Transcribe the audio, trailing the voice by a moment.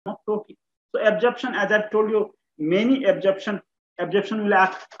protein. So absorption, as I told you, many absorption will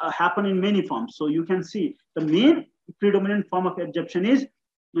happen in many forms. So you can see the main predominant form of absorption is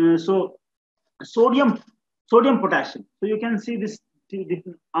sodium potassium. So you can see this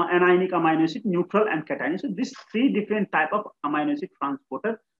different anionic amino acid, neutral and cation. So these three different type of amino acid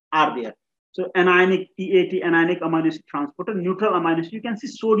transporter are there. So anionic PAT, anionic amino acid transporter, neutral amino acid. You can see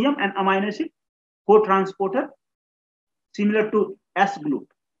sodium and amino acid co-transporter similar to S-glut.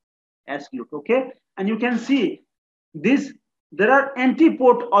 Okay, and you can see this. There are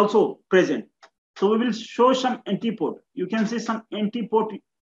antipode also present. So we will show some antipode. You can see some antipode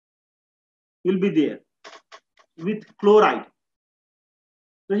will be there with chloride.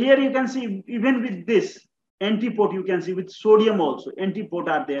 So here you can see even with this antipode, you can see with sodium also antipode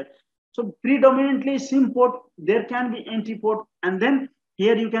are there. So predominantly sympode, there can be antipode, and then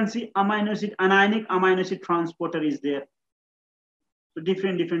here you can see amino acid, anionic amino acid transporter is there. So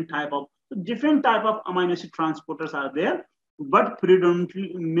different type of amino acid transporters are there, but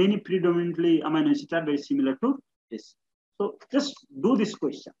many predominantly amino acids are very similar to this. So just do this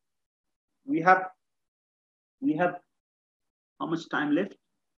question. We have how much time left?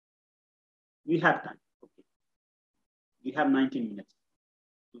 We have time. Okay. We have 19 minutes.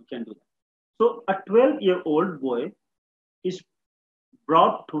 We can do that. So a 12-year-old boy is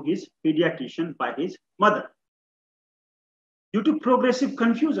brought to his pediatrician by his mother due to progressive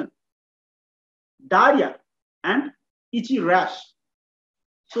confusion, diarrhea, and itchy rash.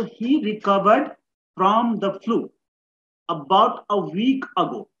 So he recovered from the flu about a week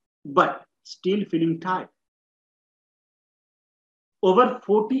ago, but still feeling tired. Over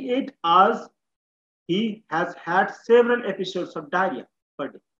 48 hours, he has had several episodes of diarrhea per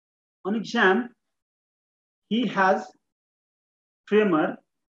day. On exam, he has tremor,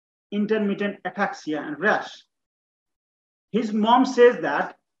 intermittent ataxia, and rash. His mom says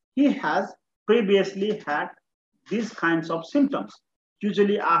that he has previously had these kinds of symptoms,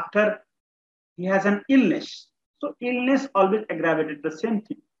 usually after he has an illness. So illness always aggravated the same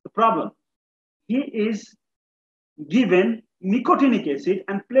thing, the problem. He is given nicotinic acid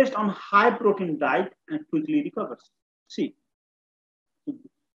and placed on high protein diet and quickly recovers. See,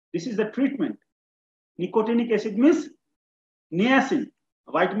 this is the treatment. Nicotinic acid means niacin,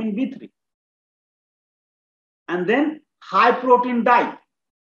 vitamin B3. And then high protein diet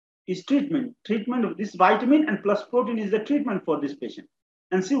is treatment. Treatment of this vitamin and plus protein is the treatment for this patient.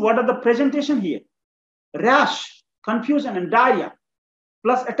 And see what are the presentation here. Rash, confusion and diarrhea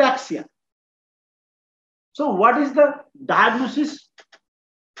plus ataxia. So what is the diagnosis?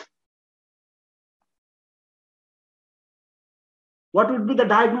 What would be the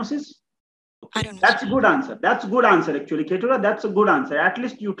diagnosis? I don't know. That's a good answer. That's a good answer actually, Ketura. That's a good answer. At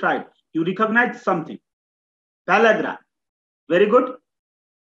least you tried. You recognized something. Pellagra. Very good.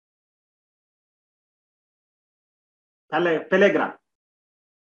 Pellagra.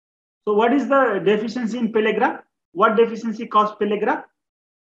 So what is the deficiency in pellagra? What deficiency caused pellagra?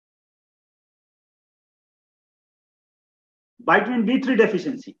 Vitamin B3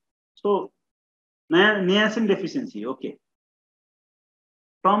 deficiency. So niacin deficiency. Okay.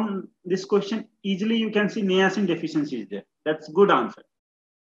 From this question, easily you can see niacin deficiency is there. That's good answer.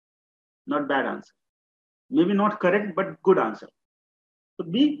 Not bad answer. Maybe not correct, but good answer. So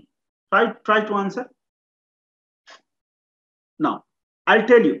B, try to answer. Now, I'll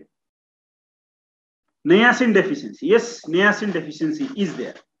tell you. Niacin deficiency. Yes, niacin deficiency is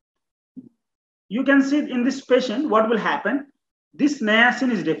there. You can see in this patient what will happen. This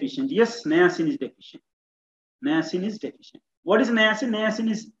niacin is deficient. Yes, niacin is deficient. Niacin is deficient. What is niacin? Niacin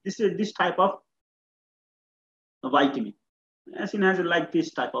is this type of vitamin. Niacin has like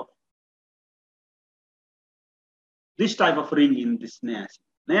this type of ring in this niacin.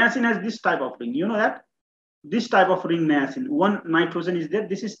 Niacin has this type of ring. You know that? This type of ring niacin. One nitrogen is there.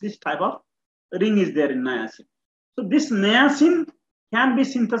 This type of ring is there in niacin. So this niacin can be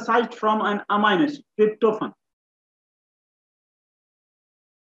synthesized from an amino acid, tryptophan.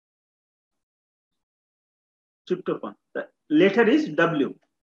 Tryptophan. The letter is W.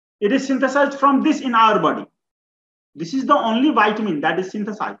 It is synthesized from this in our body. This is the only vitamin that is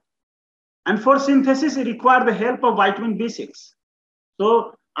synthesized. And for synthesis, it requires the help of vitamin B6.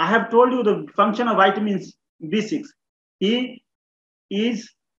 So I have told you the function of vitamin B6. He is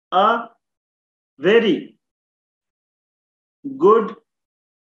a very good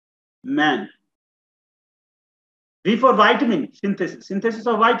man. V for vitamin, synthesis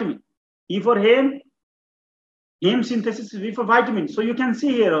of vitamin. E for heme synthesis, V for vitamin. So you can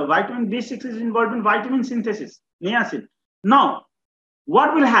see here, vitamin B6 is involved in vitamin synthesis, niacin. Now,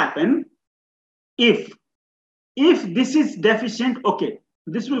 what will happen if this is deficient? Okay,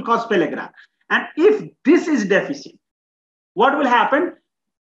 This will cause pellagra. And if this is deficient, what will happen?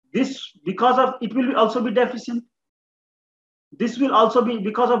 This, because of it will also be deficient. This will also be,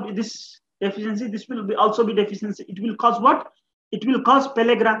 because of this deficiency, this will be also be deficiency. It will cause what? It will cause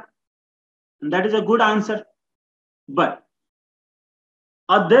pellagra. And that is a good answer. But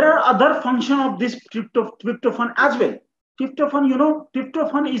there are other function of this tryptophan as well. Tryptophan, you know,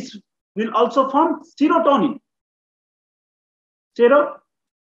 tryptophan will also form serotonin.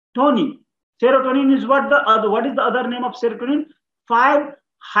 Serotonin. Serotonin is what is the other name of serotonin?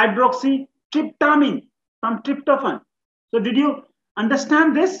 5-hydroxytryptamine from tryptophan. So did you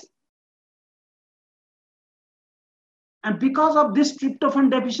understand this? And because of this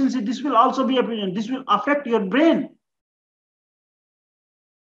tryptophan deficiency, this will also be apparent. This will affect your brain.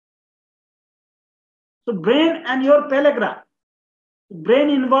 So brain and your pellagra. Brain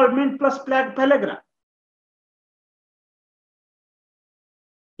involvement plus pellagra.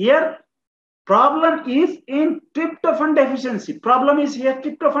 Here, problem is in tryptophan deficiency. Problem is here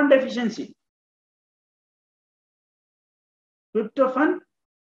tryptophan deficiency. Tryptophan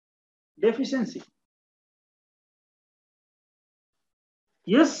deficiency.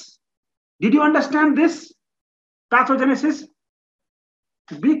 Yes. Did you understand this pathogenesis?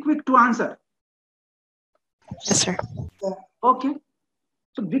 Be quick to answer. Yes, sir. Okay.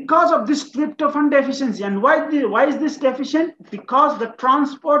 So because of this tryptophan deficiency, and why is this deficient? Because the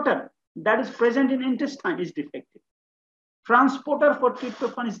transporter that is present in intestine is defective. Transporter for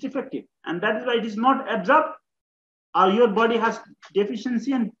tryptophan is defective, and that is why it is not absorbed. Or your body has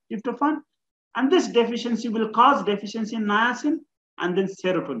deficiency in tryptophan, and this deficiency will cause deficiency in niacin and then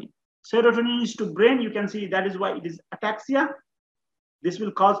serotonin. Serotonin is to brain. You can see that is why it is ataxia. This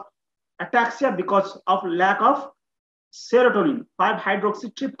will cause ataxia because of lack of serotonin,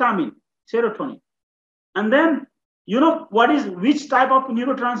 5-hydroxytryptamine, serotonin. And then, you know, which type of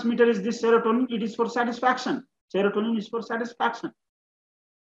neurotransmitter is this serotonin? It is for satisfaction. Serotonin is for satisfaction.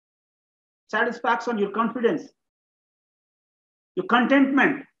 Satisfaction, your confidence, your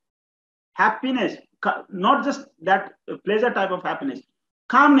contentment, happiness, not just that pleasure type of happiness,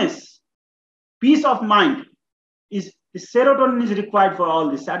 calmness, peace of mind. Is the serotonin is required for all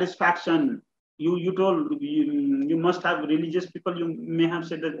this satisfaction. You told you must have religious people. You may have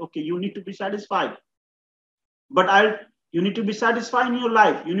said that, okay, you need to be satisfied, but you need to be satisfied in your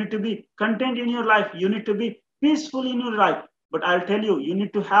life. You need to be content in your life. You need to be peaceful in your life. But I'll tell you, you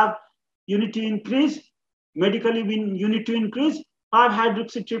need to increase medically. You need to increase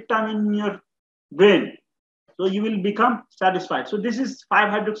 5-hydroxytryptamine in your brain, so you will become satisfied. So this is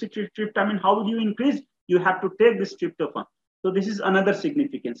 5-hydroxytryptamine. How would you increase? You have to take this tryptophan. So this is another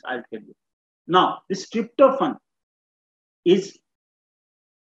significance. I'll tell you. Now, this tryptophan is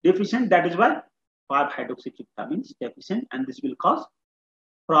deficient. That is why 5-hydroxytryptamine is deficient, and this will cause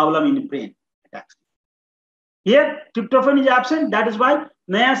problem in the brain. Here, tryptophan is absent. That is why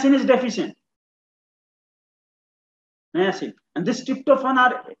niacin is deficient. Niacin, and this tryptophan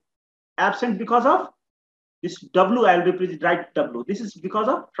are absent because of this W. I'll write W. This is because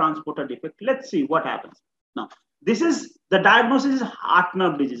of transporter defect. Let's see what happens now. This is the diagnosis is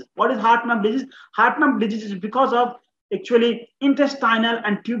Hartnup disease. What is Hartnup disease? Hartnup disease is because of actually intestinal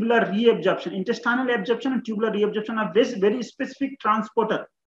and tubular reabsorption. Intestinal absorption and tubular reabsorption are very specific transporter.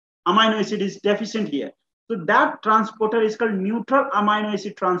 Amino acid is deficient here. So that transporter is called neutral amino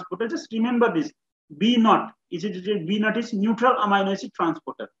acid transporter. Just remember this. B0 is neutral amino acid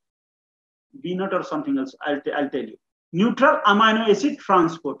transporter. B0 or something else. I'll tell you. Neutral amino acid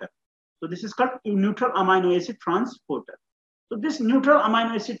transporter. So this is called neutral amino acid transporter. So this neutral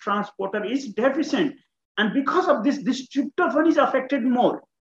amino acid transporter is deficient, and because of this tryptophan is affected more.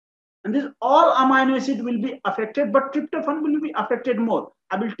 And this all amino acid will be affected, but tryptophan will be affected more.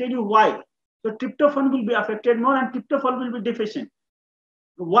 I will tell you why. So tryptophan will be affected more, and tryptophan will be deficient.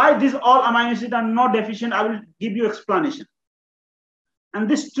 Why these all amino acids are not deficient? I will give you explanation. And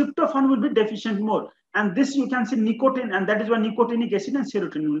this tryptophan will be deficient more. And this you can see nicotine, and that is why nicotinic acid and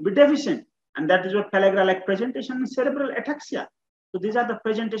serotonin will be deficient. And that is what pellagra-like presentation and cerebral ataxia. So these are the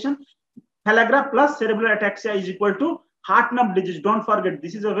presentation. Pellagra plus cerebral ataxia is equal to Hartnup disease. Don't forget,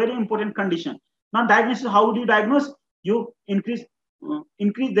 this is a very important condition. Now diagnosis, how would you diagnose? You increase,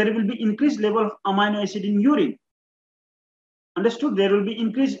 there will be increased level of amino acid in urine. Understood? There will be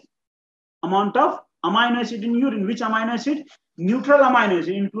increased amount of amino acid in urine. Which amino acid? Neutral amino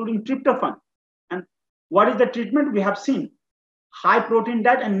acid, including tryptophan. And what is the treatment? We have seen high protein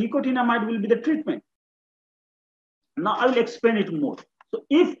diet and nicotinamide will be the treatment. Now I will explain it more. So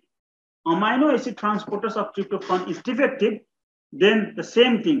if amino acid transporters of tryptophan is defective, then the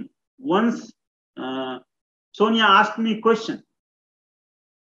same thing. Once Sonia asked me a question.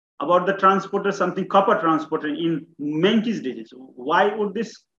 about the transporter, something copper transporter in Menkes disease. Why would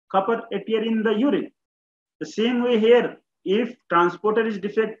this copper appear in the urine? The same way here, if transporter is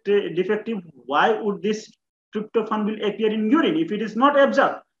defective, why would this tryptophan will appear in urine if it is not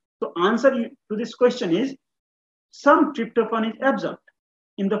absorbed? So answer to this question is, some tryptophan is absorbed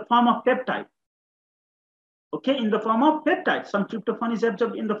in the form of peptide. Okay, in the form of peptide. Some tryptophan is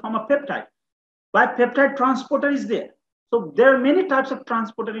absorbed in the form of peptide. But peptide transporter is there. So there are many types of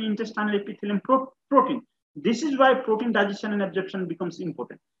transporter in intestinal epithelium protein. This is why protein digestion and absorption becomes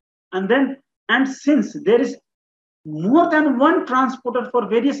important. And since there is more than one transporter for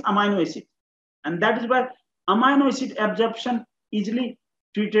various amino acids, and that is why amino acid absorption easily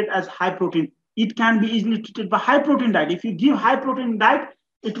treated as high protein. It can be easily treated by high protein diet. If you give high protein diet,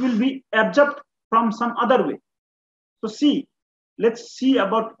 it will be absorbed from some other way. So let's see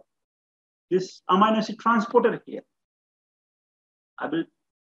about this amino acid transporter here. I will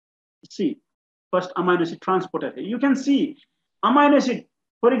see first amino acid transporter here. You can see amino acid,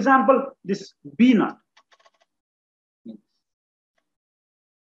 for example, this B nut.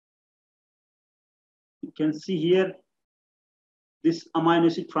 You can see here this amino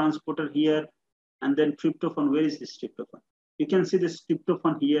acid transporter here, and then tryptophan. Where is this tryptophan? You can see this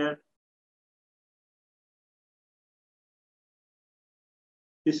tryptophan here.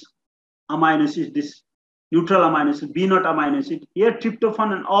 This amino acid, this neutral amino acid, B not amino acid. Here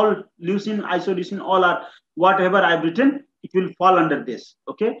tryptophan and all leucine, isoleucine, all are whatever I've written, it will fall under this.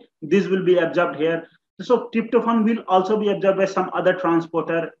 Okay, this will be absorbed here. So tryptophan will also be absorbed by some other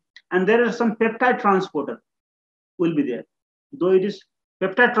transporter, and there are some peptide transporter will be there. Though it is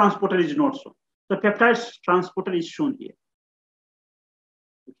peptide transporter is not so. The peptide transporter is shown here.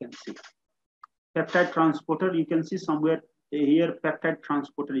 You can see peptide transporter. You can see somewhere here peptide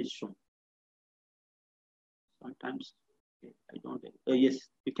transporter is shown. Sometimes I don't. Yes,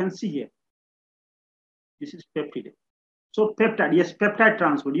 you can see here. This is peptide. So peptide, yes, peptide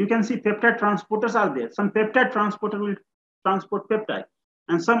transport. You can see peptide transporters are there. Some peptide transporter will transport peptide,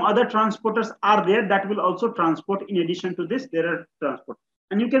 and some other transporters are there that will also transport. In addition to this, there are transport.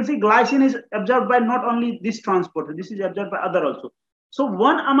 And you can see glycine is absorbed by not only this transporter, this is absorbed by other also. So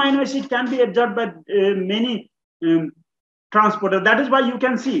one amino acid can be absorbed by many transporter. That is why you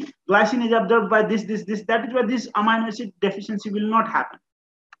can see glycine is absorbed by this. That is why this amino acid deficiency will not happen.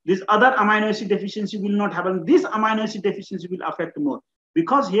 This other amino acid deficiency will not happen. This amino acid deficiency will affect more,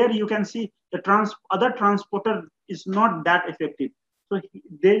 because here you can see the other transporter is not that effective. So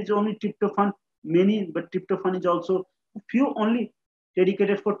there is only tryptophan, many, but tryptophan is also few only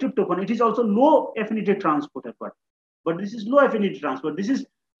dedicated for tryptophan. It is also low affinity transporter, but this is low affinity transport. This is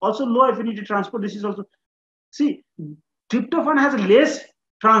also low affinity transport. This is also, see, tryptophan has less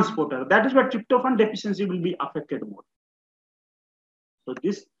transporter. That is why tryptophan deficiency will be affected more. So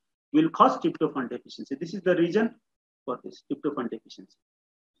this will cause tryptophan deficiency. This is the reason for this tryptophan deficiency.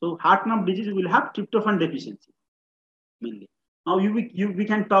 So Hartnup disease will have tryptophan deficiency mainly. Now we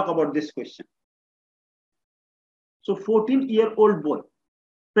can talk about this question. So 14-year-old boy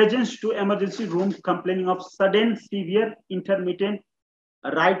presents to emergency room complaining of sudden severe intermittent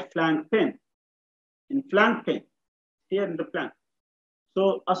right flank pain. In flank pain, here in the flank.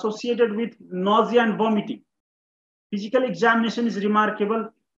 So associated with nausea and vomiting. Physical examination is remarkable.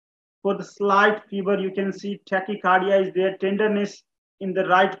 For the slight fever, you can see tachycardia is there, tenderness in the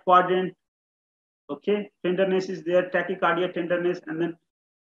right quadrant. Okay, tenderness is there, tachycardia, tenderness, and then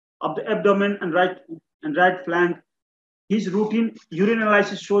of the abdomen and right flank. His routine urine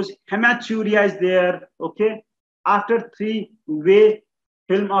analysis shows hematuria is there. Okay, after 3-way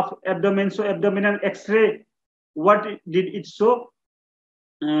film of abdomen, so abdominal X-ray, what did it show?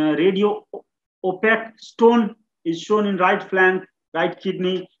 Radio opaque stone is shown in right flank, right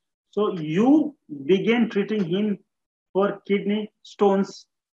kidney. So you begin treating him for kidney stones.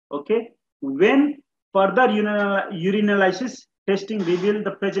 Okay. When further urinalysis testing revealed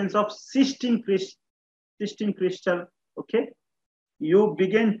the presence of cystine crystal. Okay. You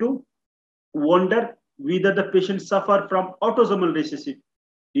begin to wonder whether the patient suffer from autosomal recessive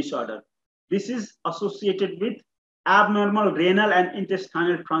disorder. This is associated with abnormal renal and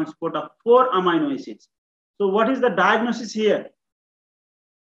intestinal transport of 4 amino acids. So what is the diagnosis here?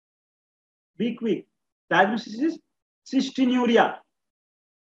 Be quick. Diagnosis is cystinuria,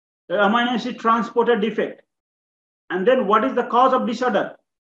 the amino acid transporter defect. And then what is the cause of disorder?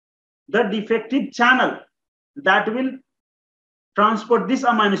 The defective channel that will transport this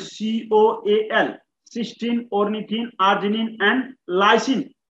amino COAL, cysteine, ornithine, arginine, and lysine.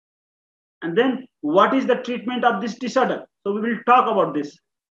 And then what is the treatment of this disorder? So we will talk about this.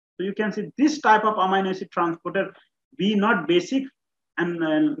 So you can see this type of amino acid transporter, B not basic,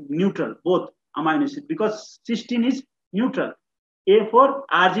 and neutral, both amino acid, because cysteine is neutral. A4,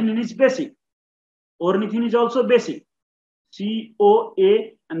 arginine is basic. Ornithine is also basic. COA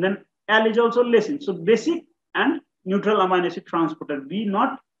and then L is also lysine. So basic and neutral amino acid transporter, B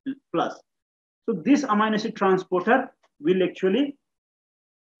not plus. So this amino acid transporter will actually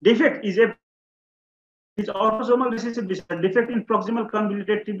defect is autosomal recessive defect in proximal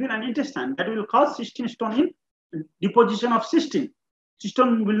convoluted tubule and intestine that will cause cysteine stone in deposition of cysteine.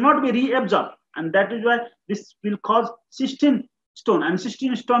 Cysteine will not be reabsorbed, and that is why this will cause cysteine stone, and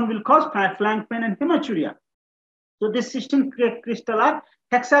cysteine stone will cause flank pain and hematuria. So this cysteine crystal are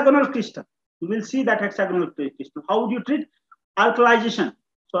hexagonal crystal. You will see that hexagonal crystal. How would you treat? Alkalization.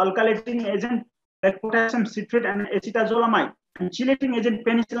 So alkylating agent like potassium citrate and acetazolamide, and chelating agent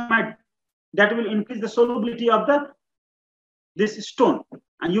penicillamide, that will increase the solubility of this stone,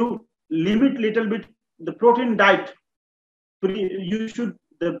 and you limit little bit the protein diet. You should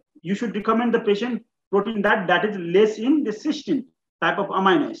recommend the patient protein diet that is less in the cysteine type of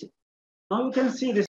amino acid. Now you can see this